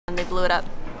blew it up.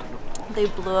 They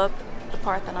blew up the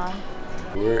Parthenon.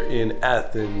 We're in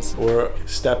Athens. We're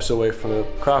steps away from the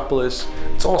Acropolis.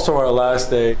 It's also our last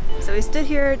day. So we stood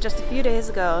here just a few days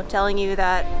ago telling you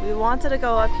that we wanted to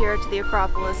go up here to the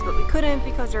Acropolis, but we couldn't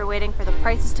because we were waiting for the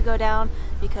prices to go down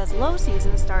because low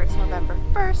season starts November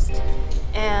 1st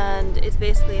and it's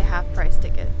basically a half price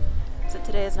ticket. So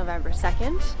today is November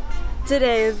 2nd.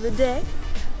 Today is the day.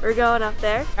 We're going up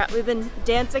there. We've been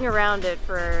dancing around it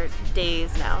for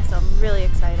days now, so I'm really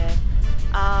excited.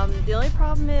 The only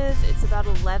problem is it's about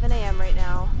 11 a.m. right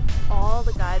now. All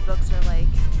the guidebooks are like,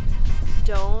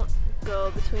 don't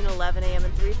go between 11 a.m.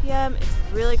 and 3 p.m. It's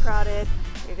really crowded.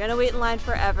 You're gonna wait in line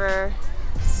forever.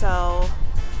 So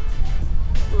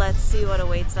let's see what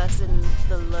awaits us in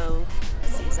the low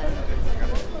season.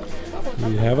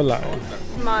 We have a line.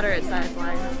 Moderate sized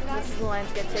line. This is the line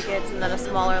to get tickets and then a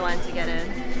smaller line to get in.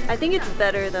 I think it's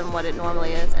better than what it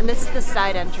normally is. And this is the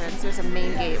side entrance. There's a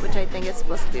main gate, which I think is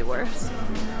supposed to be worse.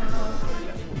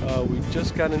 We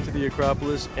just got into the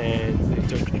Acropolis and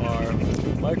they took our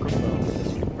microphone.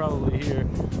 As you can probably hear,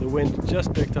 the wind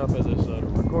just picked up as I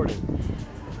started recording.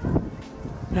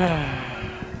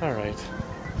 Alright,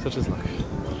 such is life.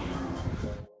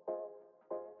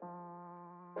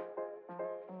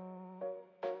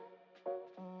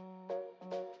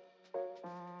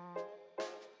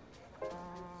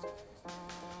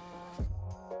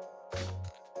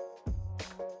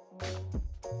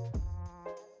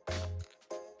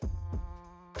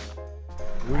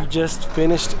 We just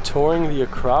finished touring the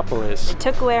Acropolis. They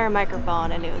took away our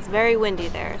microphone and it was very windy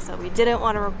there, so we didn't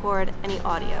want to record any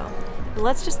audio. But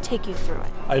let's just take you through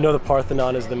it. I know the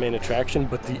Parthenon is the main attraction,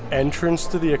 but the entrance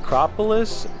to the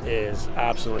Acropolis is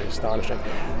absolutely astonishing.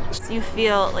 So you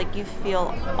feel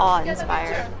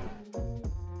awe-inspired.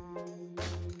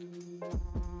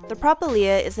 The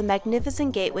Propylaea is a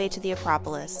magnificent gateway to the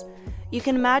Acropolis. You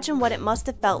can imagine what it must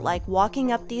have felt like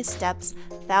walking up these steps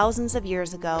thousands of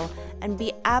years ago and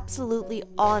be absolutely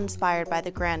awe-inspired by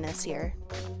the grandness here.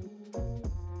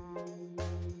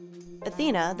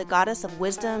 Athena, the goddess of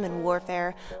wisdom and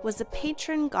warfare, was the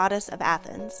patron goddess of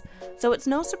Athens, so it's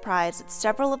no surprise that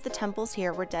several of the temples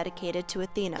here were dedicated to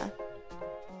Athena.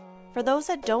 For those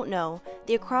that don't know,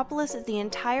 the Acropolis is the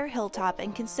entire hilltop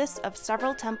and consists of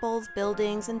several temples,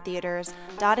 buildings, and theaters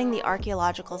dotting the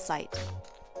archaeological site.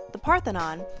 The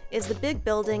Parthenon is the big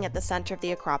building at the center of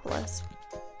the Acropolis.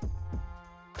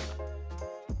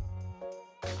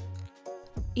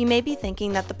 You may be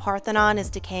thinking that the Parthenon is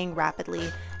decaying rapidly,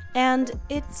 and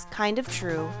it's kind of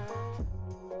true.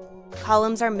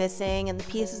 Columns are missing and the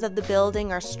pieces of the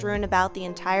building are strewn about the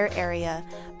entire area,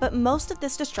 but most of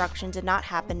this destruction did not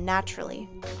happen naturally.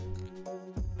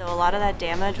 So a lot of that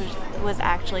damage was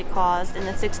actually caused in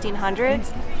the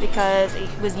 1600s because it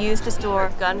was used to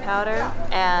store gunpowder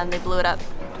and they blew it up.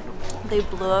 They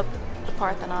blew up the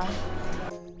Parthenon.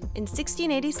 In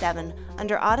 1687,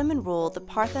 under Ottoman rule, the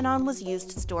Parthenon was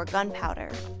used to store gunpowder.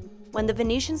 When the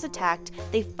Venetians attacked,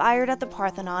 they fired at the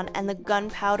Parthenon and the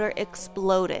gunpowder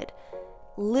exploded,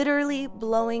 literally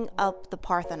blowing up the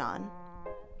Parthenon.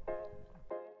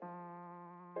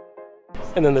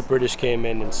 And then the British came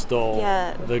in and stole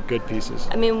Yeah. the good pieces.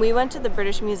 I mean, we went to the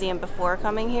British Museum before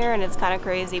coming here, and it's kind of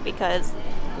crazy because,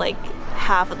 like,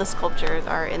 half of the sculptures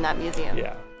are in that museum.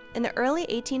 Yeah. In the early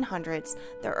 1800s,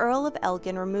 the Earl of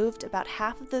Elgin removed about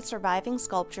half of the surviving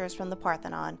sculptures from the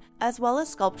Parthenon, as well as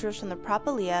sculptures from the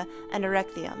Propylaea and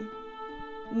Erechtheum.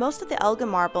 Most of the Elgin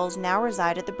marbles now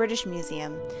reside at the British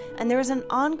Museum, and there is an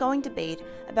ongoing debate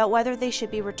about whether they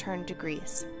should be returned to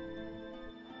Greece.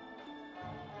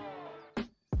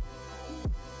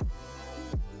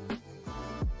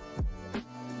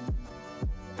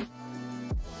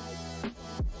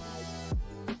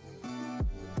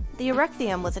 The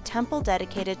Erechtheum was a temple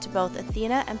dedicated to both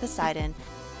Athena and Poseidon,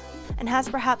 and has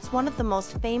perhaps one of the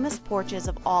most famous porches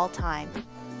of all time,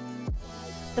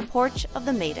 the Porch of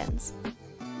the Maidens.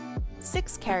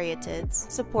 6 caryatids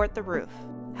support the roof.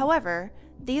 However,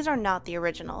 these are not the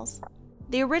originals.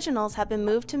 The originals have been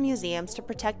moved to museums to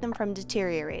protect them from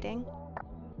deteriorating.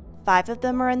 5 of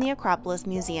them are in the Acropolis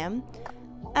Museum,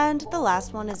 and the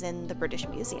last one is in the British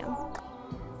Museum.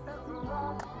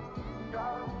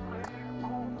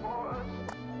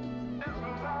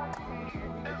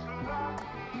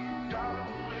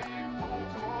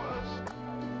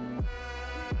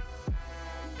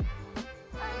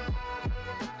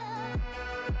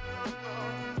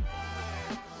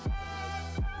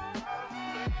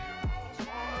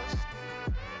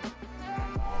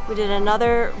 We did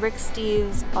another Rick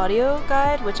Steves audio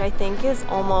guide, which I think is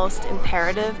almost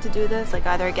imperative to do this, like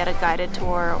either get a guided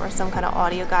tour or some kind of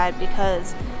audio guide,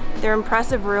 because They're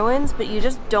impressive ruins, but you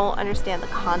just don't understand the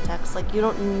context. Like, you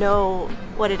don't know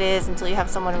what it is until you have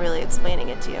someone really explaining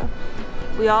it to you.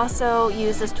 We also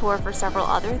use this tour for several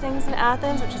other things in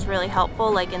Athens, which is really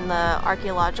helpful, like in the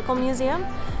archaeological museum.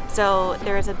 So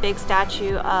there is a big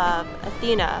statue of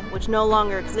Athena, which no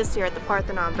longer exists here at the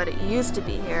Parthenon, but it used to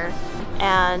be here.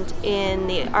 And in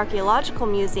the archaeological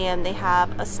museum, they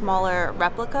have a smaller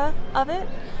replica of it.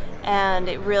 And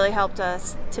it really helped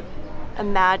us to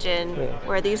imagine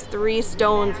where these 3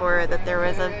 stones were, that there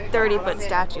was a 30-foot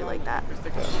statue like that.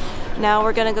 Now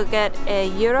we're gonna go get a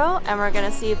euro, and we're gonna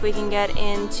see if we can get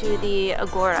into the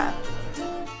Agora.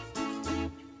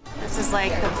 This is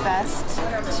like the best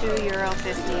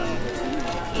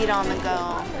 €2.50 eat on the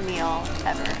go meal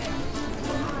ever.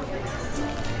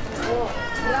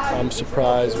 I'm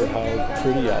surprised with how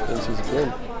pretty Athens has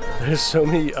been. There's so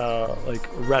many like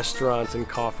restaurants and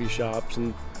coffee shops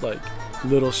and like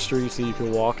little streets that you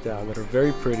can walk down that are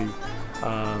very pretty.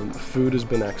 Food has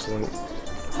been excellent.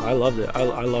 I loved it.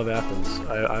 I love Athens.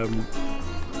 I'm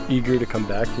eager to come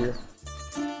back here.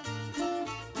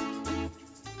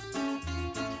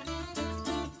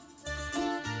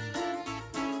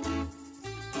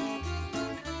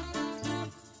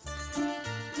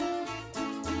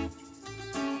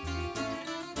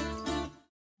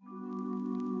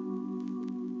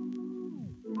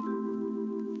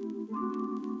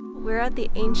 We're at the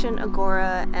Ancient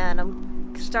Agora, and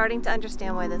I'm starting to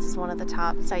understand why this is one of the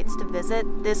top sites to visit.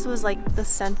 This was like the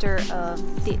center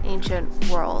of the ancient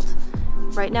world.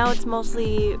 Right now it's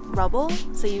mostly rubble,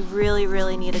 so you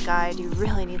really need a guide. You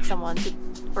really need someone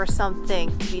or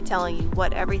something to be telling you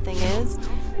what everything is.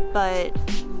 But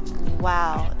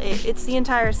wow, it's the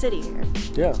entire city here.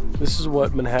 Yeah, this is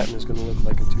what Manhattan is going to look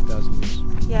like in 2,000 years.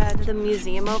 Yeah, the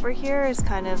museum over here is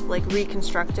kind of like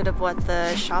reconstructed of what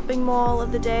the shopping mall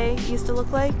of the day used to look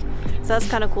like. So that's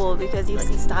kind of cool because you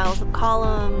see styles of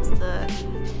columns,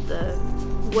 the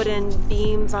wooden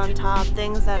beams on top,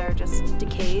 things that are just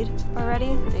decayed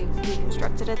already. They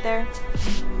reconstructed it there.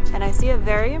 And I see a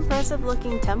very impressive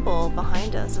looking temple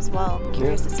behind us as well. I'm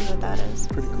curious to see what that is.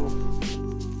 Pretty cool.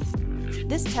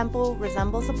 This temple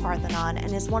resembles the Parthenon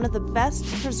and is one of the best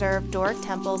preserved Doric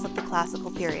temples of the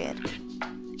classical period.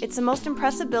 It's the most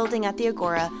impressive building at the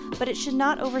Agora, but it should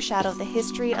not overshadow the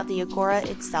history of the Agora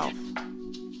itself.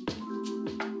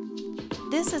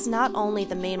 This is not only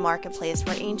the main marketplace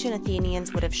where ancient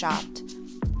Athenians would have shopped.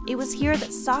 It was here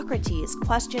that Socrates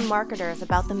questioned marketers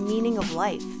about the meaning of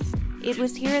life. It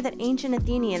was here that ancient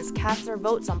Athenians cast their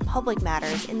votes on public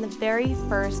matters in the very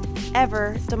first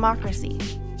ever democracy.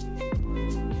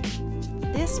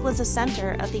 This was the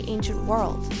center of the ancient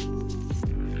world.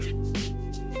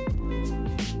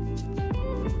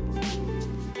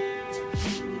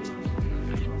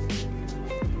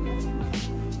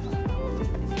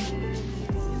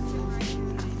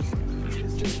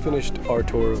 Just finished our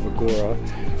tour of Agora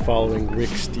following Rick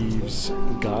Steves'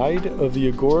 guide of the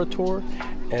Agora tour,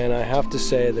 and I have to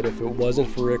say that if it wasn't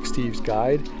for Rick Steves'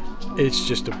 guide, it's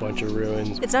just a bunch of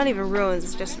ruins. It's not even ruins,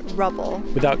 it's just rubble.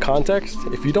 Without context,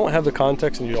 if you don't have the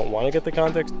context and you don't want to get the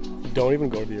context, don't even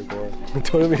go to the Agora.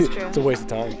 It's a waste of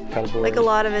time, kind of boring. Like a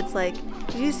lot of it's like,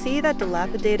 did you see that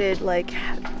dilapidated like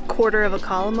quarter of a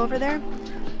column over there?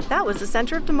 That was the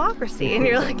center of democracy. And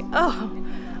you're like, oh,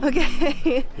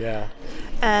 okay. Yeah.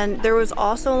 And there was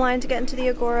also a line to get into the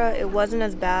Agora. It wasn't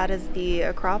as bad as the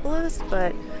Acropolis,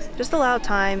 but just allowed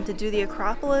time to do the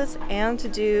Acropolis and to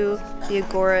do the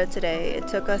Agora today. It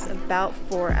took us about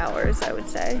 4 hours, I would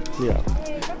say. Yeah.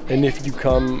 And if you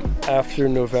come after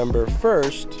November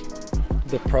 1st,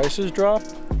 the prices drop.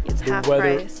 It's half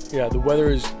price. Yeah, the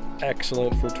weather is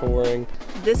excellent for touring.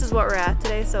 This is what we're at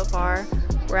today so far.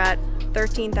 We're at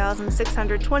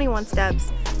 13,621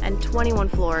 steps and 21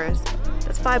 floors.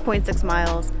 That's 5.6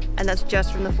 miles, and that's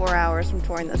just from the 4 hours from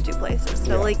touring those 2 places.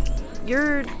 So like,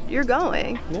 you're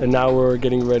going. Yeah. And now we're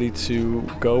getting ready to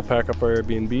go pack up our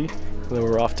Airbnb, and then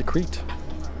we're off to Crete.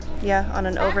 Yeah, on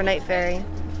an overnight ferry.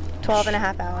 12 and a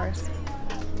half hours.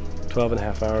 12 and a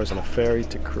half hours on a ferry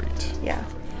to Crete. Yeah.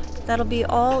 That'll be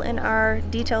all in our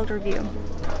detailed review.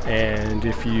 And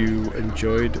if you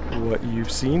enjoyed what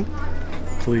you've seen,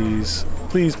 please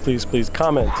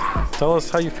comment. Tell us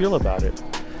how you feel about it.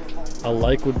 A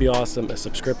like would be awesome. A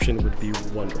subscription would be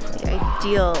wonderful. The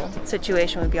ideal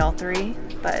situation would be all 3,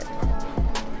 but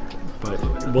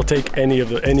we'll take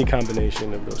any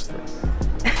combination of those 3.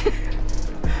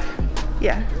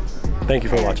 Yeah. Thank you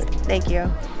for watching. Thank you.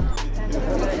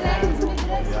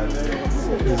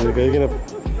 Are you gonna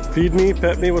feed me,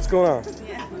 pet me? What's going on?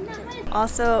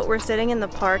 Also, we're sitting in the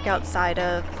park outside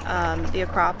of the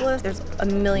Acropolis. There's a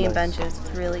million benches.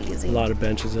 It's really easy. A lot of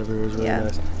benches everywhere. It's really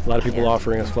nice. A lot of people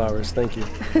offering us flowers. Thank you.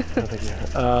 Thank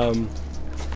you.